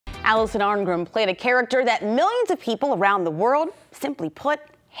Alison Arngrim played a character that millions of people around the world, simply put,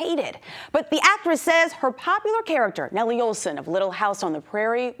 hated. But the actress says her popular character, Nellie Oleson of Little House on the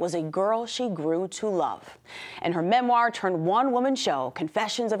Prairie, was a girl she grew to love. In her memoir turned one-woman show,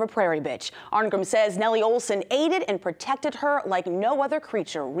 Confessions of a Prairie Bitch, Arngrim says Nellie Oleson aided and protected her like no other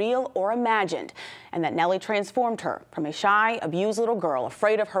creature, real or imagined, and that Nellie transformed her from a shy, abused little girl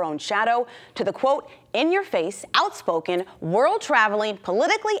afraid of her own shadow to the, quote, in-your-face, outspoken, world-traveling,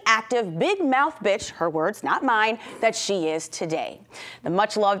 politically active, big-mouth bitch, her words, not mine, that she is today. The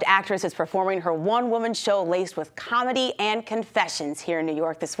much-loved actress is performing her one-woman show laced with comedy and confessions here in New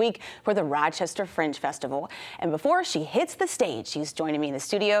York this week for the Rochester Fringe Festival. And before she hits the stage, she's joining me in the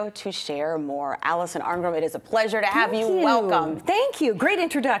studio to share more. Alison Arngrim, it is a pleasure to have you. Welcome. Thank you. Great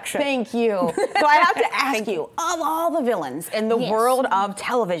introduction. Thank you. So I have to ask you, of all the villains in the world of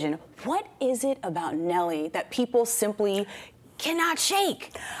television, what is it about Nellie that people simply cannot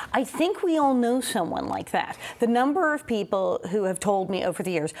shake? I think we all know someone like that. The number of people who have told me over the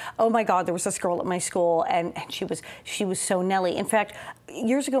years, oh my God, there was this girl at my school and she was so Nellie. In fact,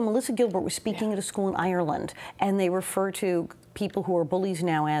 years ago, Melissa Gilbert was speaking at a school in Ireland, and they refer to people who are bullies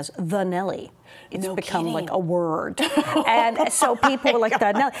now as the Nellie. It's become like a word. And so people were like,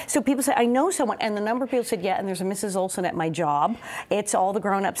 the Nellie. So people say, I know someone. And the number of people said, yeah, and there's a Mrs. Oleson at my job. It's all the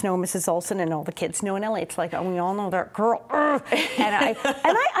grown-ups know Mrs. Oleson and all the kids know Nellie. It's like, oh, we all know that girl. And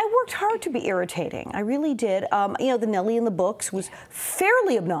I worked hard to be irritating. I really did. You know, the Nellie in the books was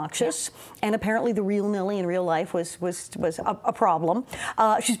fairly obnoxious. And apparently the real Nellie in real life was a problem.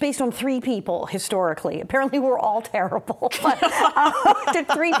 She's based on 3 people historically. Apparently we're all terrible. But it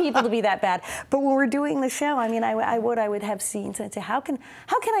took 3 people to be that bad. But when we're doing the show, I mean, I would have scenes and I'd say, how can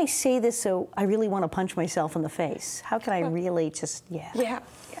I say this so I really want to punch myself in the face? How can I really just, Yeah.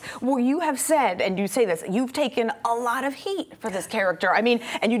 Well, you have said, and you say this, you've taken a lot of heat for this character. I mean,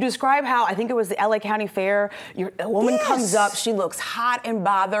 and you describe how, I think it was the LA County Fair, a woman comes up, she looks hot and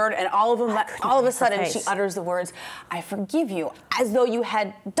bothered, and all of a sudden she utters the words, I forgive you, as though you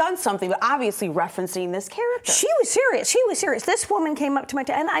had done something, but obviously referencing this character. She was serious. She was serious. This woman came up to my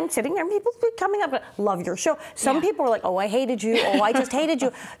and I'm sitting there, and people coming up, love your show. Some people were like, oh, I hated you. Oh, I just hated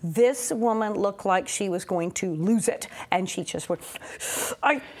you. This woman looked like she was going to lose it, and she just went,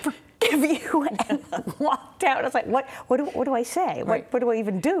 I forgive you, and walked out. I was like, what do I say? What do I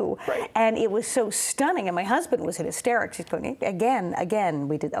even do? And it was so stunning, and my husband was in hysterics. He's going, again,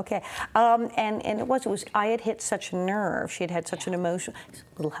 we did, okay. And it was, I had hit such a nerve. She had had such an emotional,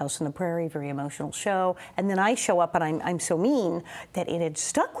 Little House on the Prairie, very emotional show. And then I show up and I'm so mean that it had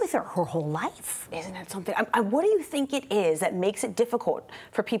stuck with her whole life. Isn't that something? What do you think it is that makes it difficult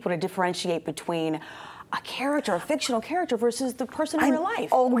for people to differentiate between a character, a fictional character, versus the person in real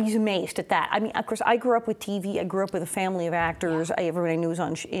life? I'm always amazed at that. I mean, of course, I grew up with TV. I grew up with a family of actors. Everyone I knew was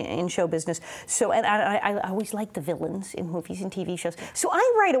in show business. So, and I always liked the villains in movies and TV shows. So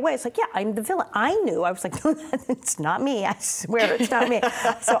I right away, it's like, yeah, I'm the villain. I knew. I was like, no, it's not me. I swear it's not me.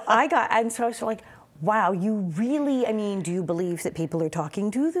 So I was like, wow, you really, I mean, do you believe that people are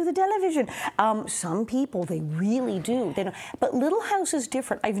talking to through the television? Some people, they really do. They don't. But Little House is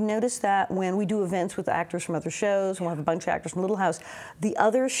different. I've noticed that when we do events with actors from other shows, and we'll have a bunch of actors from Little House, the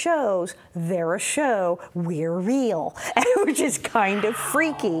other shows, they're a show, we're real. Which is kind of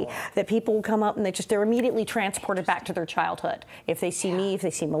freaky, that people will come up and they're immediately transported back to their childhood. If they see me, if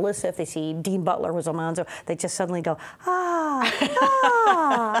they see Melissa, if they see Dean Butler, who's Almanzo, they just suddenly go,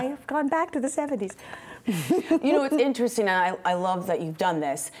 I've gone back to the 70s. You know, it's interesting, and I love that you've done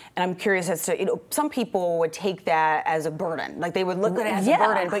this, and I'm curious as to, you know, some people would take that as a burden, like they would look at it as a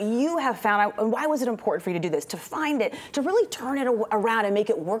burden, but you have found, and why was it important for you to do this, to find it, to really turn it around and make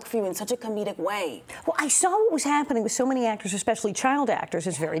it work for you in such a comedic way? Well, I saw what was happening with so many actors, especially child actors.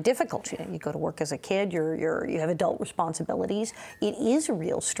 It's very difficult. You know, you go to work as a kid, you have adult responsibilities. It is a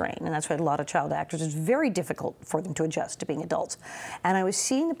real strain, and that's why a lot of child actors, it's very difficult for them to adjust to being adults. And I was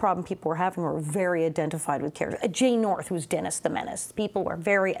seeing the problem people were having were very identified with characters. Jane North, who was Dennis the Menace. People were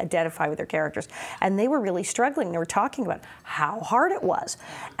very identified with their characters, and they were really struggling. They were talking about how hard it was.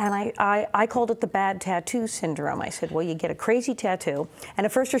 And I called it the bad tattoo syndrome. I said, well, you get a crazy tattoo, and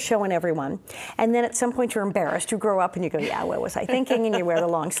at first you're showing everyone, and then at some point you're embarrassed. You grow up and you go, yeah, what was I thinking? And you wear the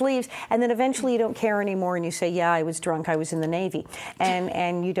long sleeves, and then eventually you don't care anymore, and you say, yeah, I was drunk, I was in the Navy,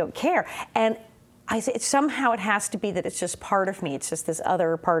 and you don't care. And I say, somehow it has to be that it's just part of me. It's just this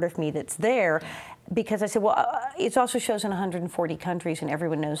other part of me that's there. Because I said, well, it also shows in 140 countries and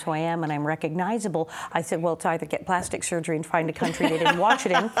everyone knows who I am and I'm recognizable. I said, well, it's either get plastic surgery and find a country they didn't watch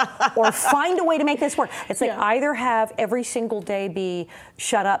it in, or find a way to make this work. It's like either have every single day be,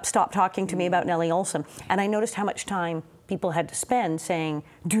 shut up, stop talking to me about Nellie Oleson. And I noticed how much time people had to spend saying,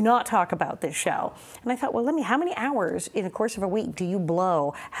 do not talk about this show. And I thought, well, how many hours in the course of a week do you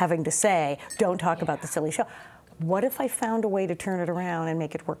blow having to say, don't talk about the silly show? What if I found a way to turn it around and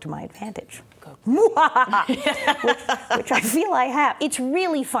make it work to my advantage? which I feel I have. It's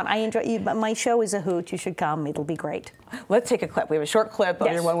really fun. I enjoy it. My show is a hoot. You should come. It'll be great. Let's take a clip. We have a short clip of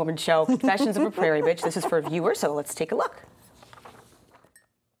your one-woman show, Confessions of a Prairie Bitch. This is for viewers, so let's take a look.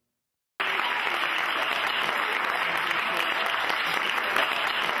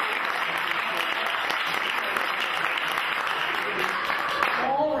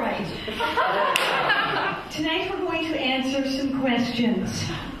 All right. Tonight we're going to answer some questions.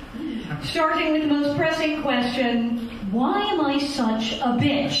 Starting with the most pressing question, why am I such a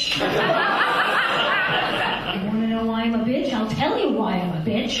bitch? You want to know why I'm a bitch? I'll tell you why I'm a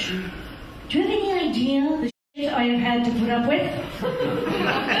bitch. Do you have any idea the shit I have had to put up with?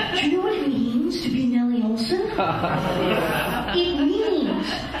 Do you know what it means to be Nellie Oleson? It means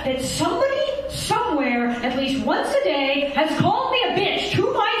that somebody, somewhere, at least once a day, has called me a bitch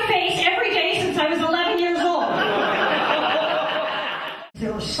to my face every day since I was 11 years old.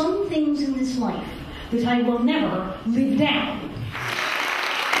 There are some things in this life that I will never live down.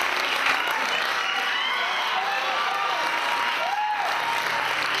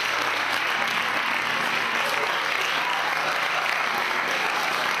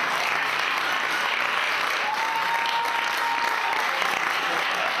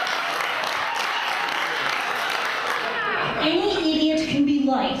 Any idiot can be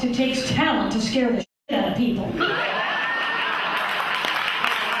liked. It takes talent to scare the shit out of people.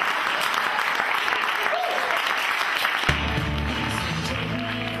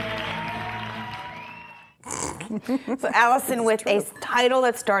 So Alison, with a title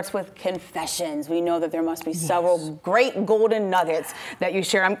that starts with confessions, we know that there must be several great golden nuggets that you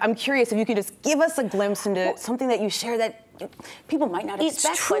share. I'm curious if you could just give us a glimpse into something that you share that people might not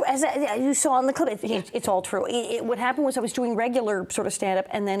expect. It's true, as you saw in the clip, it's all true. What happened was I was doing regular sort of stand-up,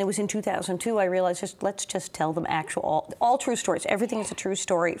 and then it was in 2002 I realized let's just tell them all true stories. Everything is a true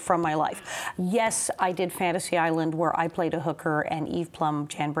story from my life. Yes, I did Fantasy Island, where I played a hooker, and Eve Plum,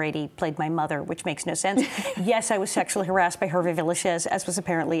 Jan Brady, played my mother, which makes no sense. Yes, I was sexually harassed by Hervé Villechaize, as was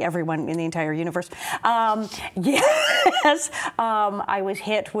apparently everyone in the entire universe. Yes, I was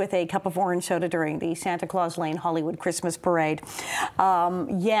hit with a cup of orange soda during the Santa Claus Lane Hollywood Christmas Parade.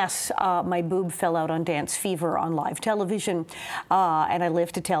 Yes, my boob fell out on Dance Fever on live television, and I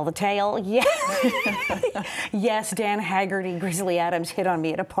lived to tell the tale. Yeah. Yes, Dan Haggerty, Grizzly Adams hit on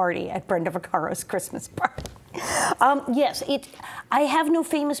me at a party at Brenda Vaccaro's Christmas party. Yes, I have no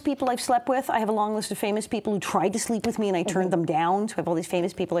famous people I've slept with. I have a long list of famous people who tried to sleep with me and I turned them down. So I have all these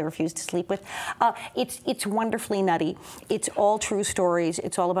famous people I refused to sleep with. It's wonderfully nutty. It's all true stories.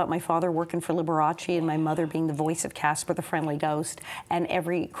 It's all about my father working for Liberace and my mother being the voice of Casper the Friendly Ghost and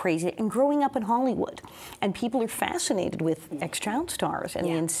and growing up in Hollywood. And people are fascinated with ex-child stars and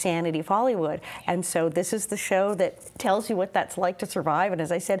the insanity of Hollywood. And so this is the show that tells you what that's like to survive. And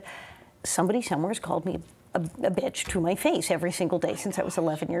as I said, somebody somewhere has called me a bitch to my face every single day since I was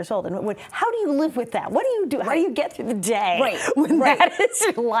 11 years old. And how do you live with that? What do you do? How do you get through the day when that is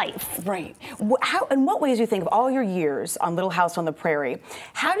your life? Right. In what ways do you think of all your years on Little House on the Prairie,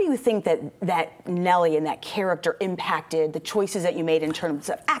 how do you think that Nellie and that character impacted the choices that you made in terms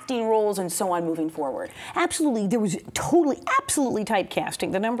of acting roles and so on moving forward? Absolutely. There was absolutely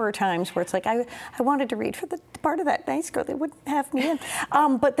typecasting. The number of times where it's like, I wanted to read for the part of that nice girl. They wouldn't have me in.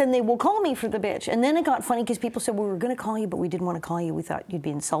 But then they will call me for the bitch. And then it got funny because people said, well, we were going to call you, but we didn't want to call you. We thought you'd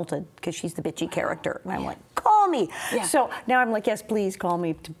be insulted because she's the bitchy character. And I'm like, call me. Yeah. So now I'm like, yes, please call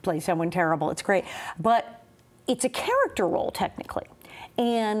me to play someone terrible. It's great. But it's a character role, technically.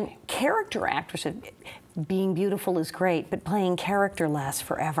 And character actresses, being beautiful is great, but playing character lasts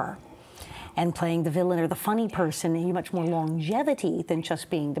forever. And playing the villain or the funny person, you much more longevity than just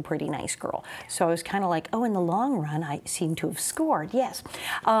being the pretty nice girl. So I was kind of like, oh, in the long run, I seem to have scored, yes.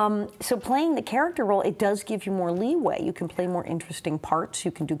 So playing the character role, it does give you more leeway. You can play more interesting parts.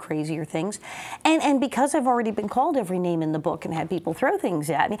 You can do crazier things. And because I've already been called every name in the book and had people throw things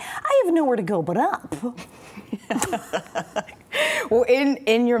at me, I have nowhere to go but up. Well,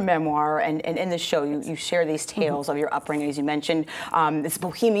 in your memoir and in the show, you share these tales of your upbringing, as you mentioned, this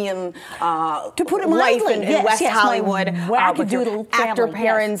bohemian to put it life mildly, in West Hollywood, with your actor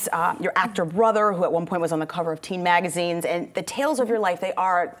parents, your actor brother, who at one point was on the cover of teen magazines, and the tales of your life,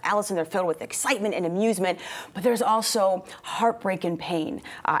 Alison, they're filled with excitement and amusement, but there's also heartbreak and pain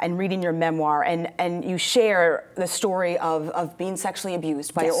in reading your memoir, and you share the story of being sexually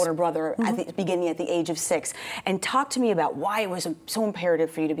abused by your older brother beginning at the age of 6, and talk to me about why it was so imperative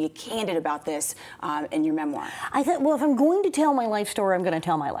for you to be candid about this in your memoir? I thought, well, if I'm going to tell my life story, I'm going to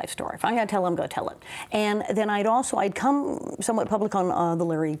tell my life story. If I'm going to tell it, I'm going to tell it. And then I'd come somewhat public on the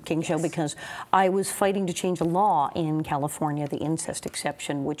Larry King Show because I was fighting to change a law in California, the incest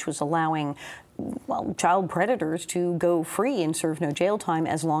exception, which was allowing child predators to go free and serve no jail time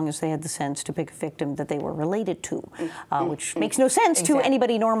as long as they had the sense to pick a victim that they were related to, which makes no sense to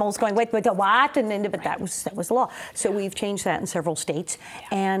anybody normal going, wait, what? And then, but that was the law. So we've changed that in several states.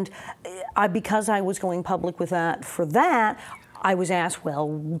 And because I was going public with that, I was asked,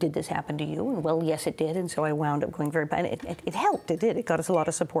 well, did this happen to you? And well, yes, it did. And so I wound up going very bad. It helped. It did. It got us a lot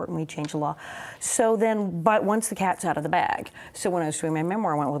of support, and we changed the law. So then, but once the cat's out of the bag. So when I was doing my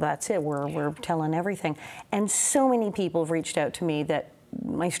memoir, I went, well, that's it. We're telling everything. And so many people have reached out to me that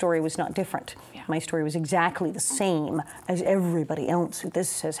my story was not different. Yeah. My story was exactly the same as everybody else who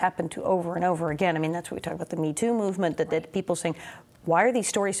this has happened to over and over again. I mean, that's what we talk about, the Me Too movement, that people saying, why are these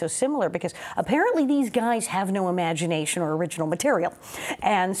stories so similar? Because apparently these guys have no imagination or original material.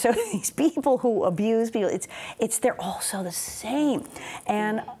 And so these people who abuse people, they're all so the same.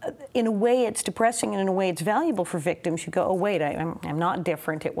 And in a way it's depressing, and in a way it's valuable for victims. You go, oh wait, I'm not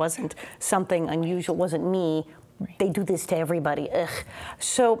different. It wasn't something unusual, it wasn't me. Right. They do this to everybody. Ugh.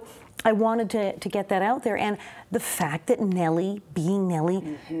 So I wanted to get that out there. And the fact that Nellie, being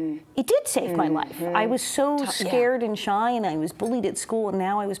Nellie, it did save my life. I was so scared and shy, and I was bullied at school, and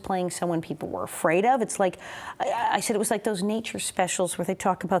now I was playing someone people were afraid of. It's like, I said it was like those nature specials where they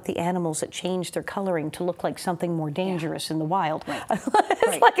talk about the animals that change their coloring to look like something more dangerous in the wild. Right.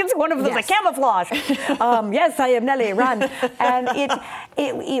 It's like it's one of those, like camouflage. Yes, I am Nellie, run. And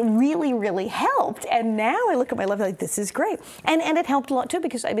it really, really helped. And now I look at my life like, this is great. And it helped a lot too,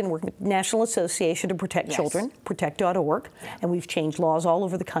 because I've been working with National Association to Protect Children, protect.org, and we've changed laws all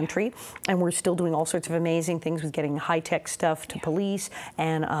over the country, and we're still doing all sorts of amazing things with getting high-tech stuff to police,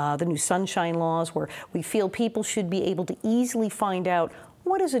 and the new sunshine laws, where we feel people should be able to easily find out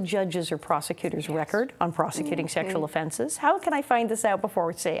what is a judge's or prosecutor's record on prosecuting sexual offenses. How can I find this out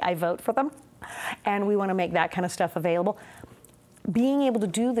before, say, I vote for them? And we want to make that kind of stuff available. Being able to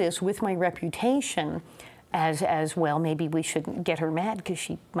do this with my reputation as well, maybe we shouldn't get her mad because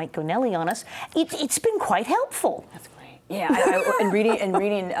she might go Nellie on us. It's been quite helpful. That's great. Yeah, in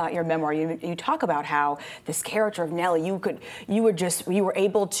reading your memoir, you talk about how this character of Nellie, you were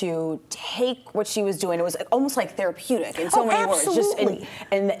able to take what she was doing. It was almost like therapeutic in so many words, just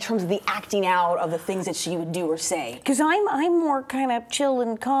in terms of the acting out of the things that she would do or say. Because I'm more kind of chill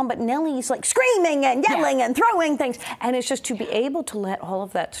and calm, but Nellie's like screaming and yelling and throwing things, and it's just to be able to let all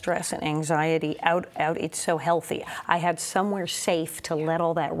of that stress and anxiety out. It's so healthy. I had somewhere safe to let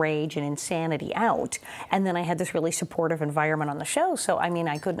all that rage and insanity out, and then I had this really supportive environment on the show. So I mean,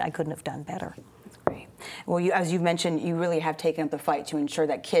 I couldn't have done better. That's great. Well, as you've mentioned, you really have taken up the fight to ensure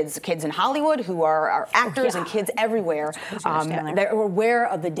that kids in Hollywood who are actors and kids everywhere, they're aware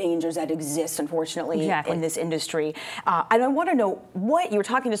of the dangers that exist, unfortunately, in this industry. And I want to know you were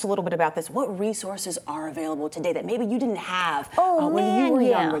talking just a little bit about this, what resources are available today that maybe you didn't have when you were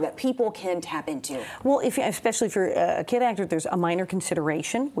younger that people can tap into? Well, especially if you're a kid actor, there's a minor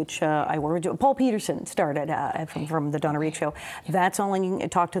consideration, which I worked with. Paul Peterson started from the Donna Reed Show. That's all, and you can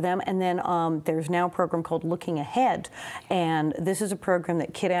talk to them. And then there's now a program called Looking Ahead, and this is a program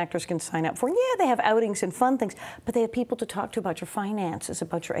that kid actors can sign up for. And yeah, they have outings and fun things, but they have people to talk to about your finances,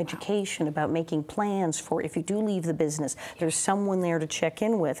 about your education, about making plans for if you do leave the business. There's someone there to check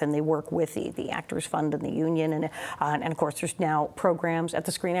in with, and they work with the Actors Fund and the union, and of course there's now programs at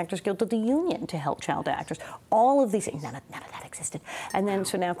the Screen Actors Guild of the union to help child actors. All of these things, none of that existed. And then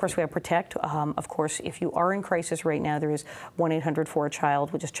so now of course we have Protect. Of course, if you are in crisis right now, there is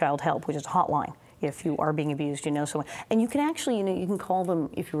 1-800-4-CHILD, which is Child Help, which is a hotline. If you are being abused, you know someone. And you can actually, you can call them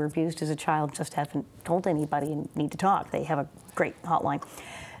if you were abused as a child, just haven't told anybody and need to talk. They have a great hotline.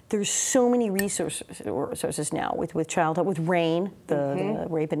 There's so many resources now with Child Help, with RAIN, the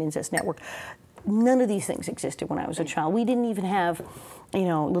Rape and Incest Network. None of these things existed when I was a child. We didn't even have,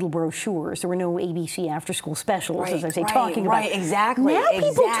 little brochures. There were no ABC after-school specials, as I say, talking about. Right, exactly. Now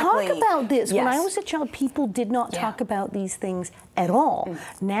people talk about this. When I was a child, people did not talk about these things at all.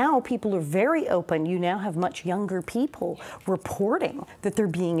 Now people are very open. You now have much younger people reporting that they're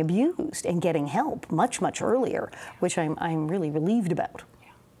being abused and getting help much, much earlier, which I'm really relieved about.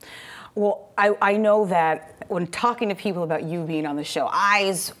 Well, I know that when talking to people about you being on the show,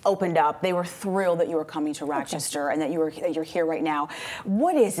 eyes opened up. They were thrilled that you were coming to Rochester and that you're here right now.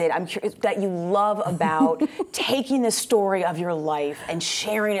 What is it, I'm curious, that you love about taking the story of your life and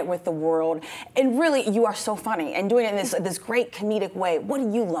sharing it with the world? And really, you are so funny and doing it in this great comedic way. What do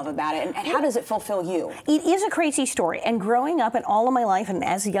you love about it, and how does it fulfill you? It is a crazy story. And growing up and all of my life, and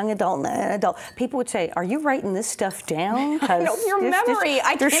as a young adult, people would say, "Are you writing this stuff down?" No, your memory.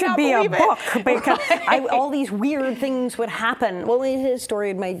 There should be a book because all these weird things would happen. Well, his story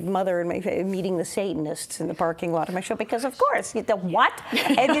of my mother and my meeting the Satanists in the parking lot of my show, because of course, the what?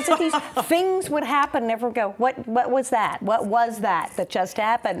 And these things would happen, and everyone would go, what was that? What was that just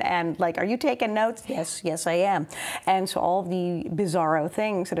happened? And like, are you taking notes? Yes, I am. And so all the bizarro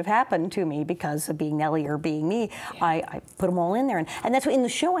things that have happened to me because of being Nellie or being me, I put them all in there. And that's what in the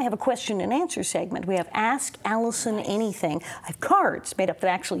show I have a question and answer segment. We have Ask Alison Anything. I have cards made up that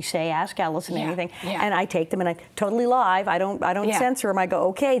actually say Ask Alison Anything, and I take them and I totally live. I don't censor them. I go,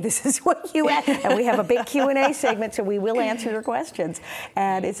 okay, this is what you ask, and we have a big Q&A segment, so we will answer your questions.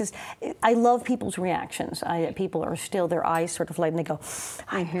 And it's just, I love people's reactions. People are still, their eyes sort of light, and they go,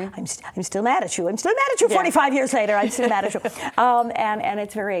 I'm still mad at you. I'm still mad at you 45 years later. I'm still mad at you. And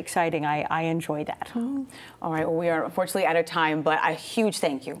it's very exciting. I enjoy that. All right, well, we are unfortunately out of time, but a huge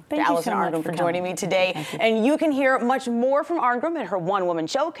thank you to Alison Arngrim for joining me today. And you can hear much more from Arngrim at her one-woman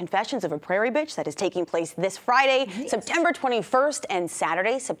show, Confessions of a Prairie Bitch, that is taking place this Friday, September 21st, and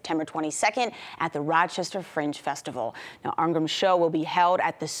Saturday, September 22nd, at the Rochester Fringe Festival. Now, Arngrim's show will be held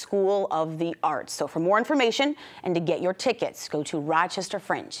at the School of the Arts. So for more information and to get your tickets, go to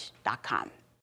rochesterfringe.com.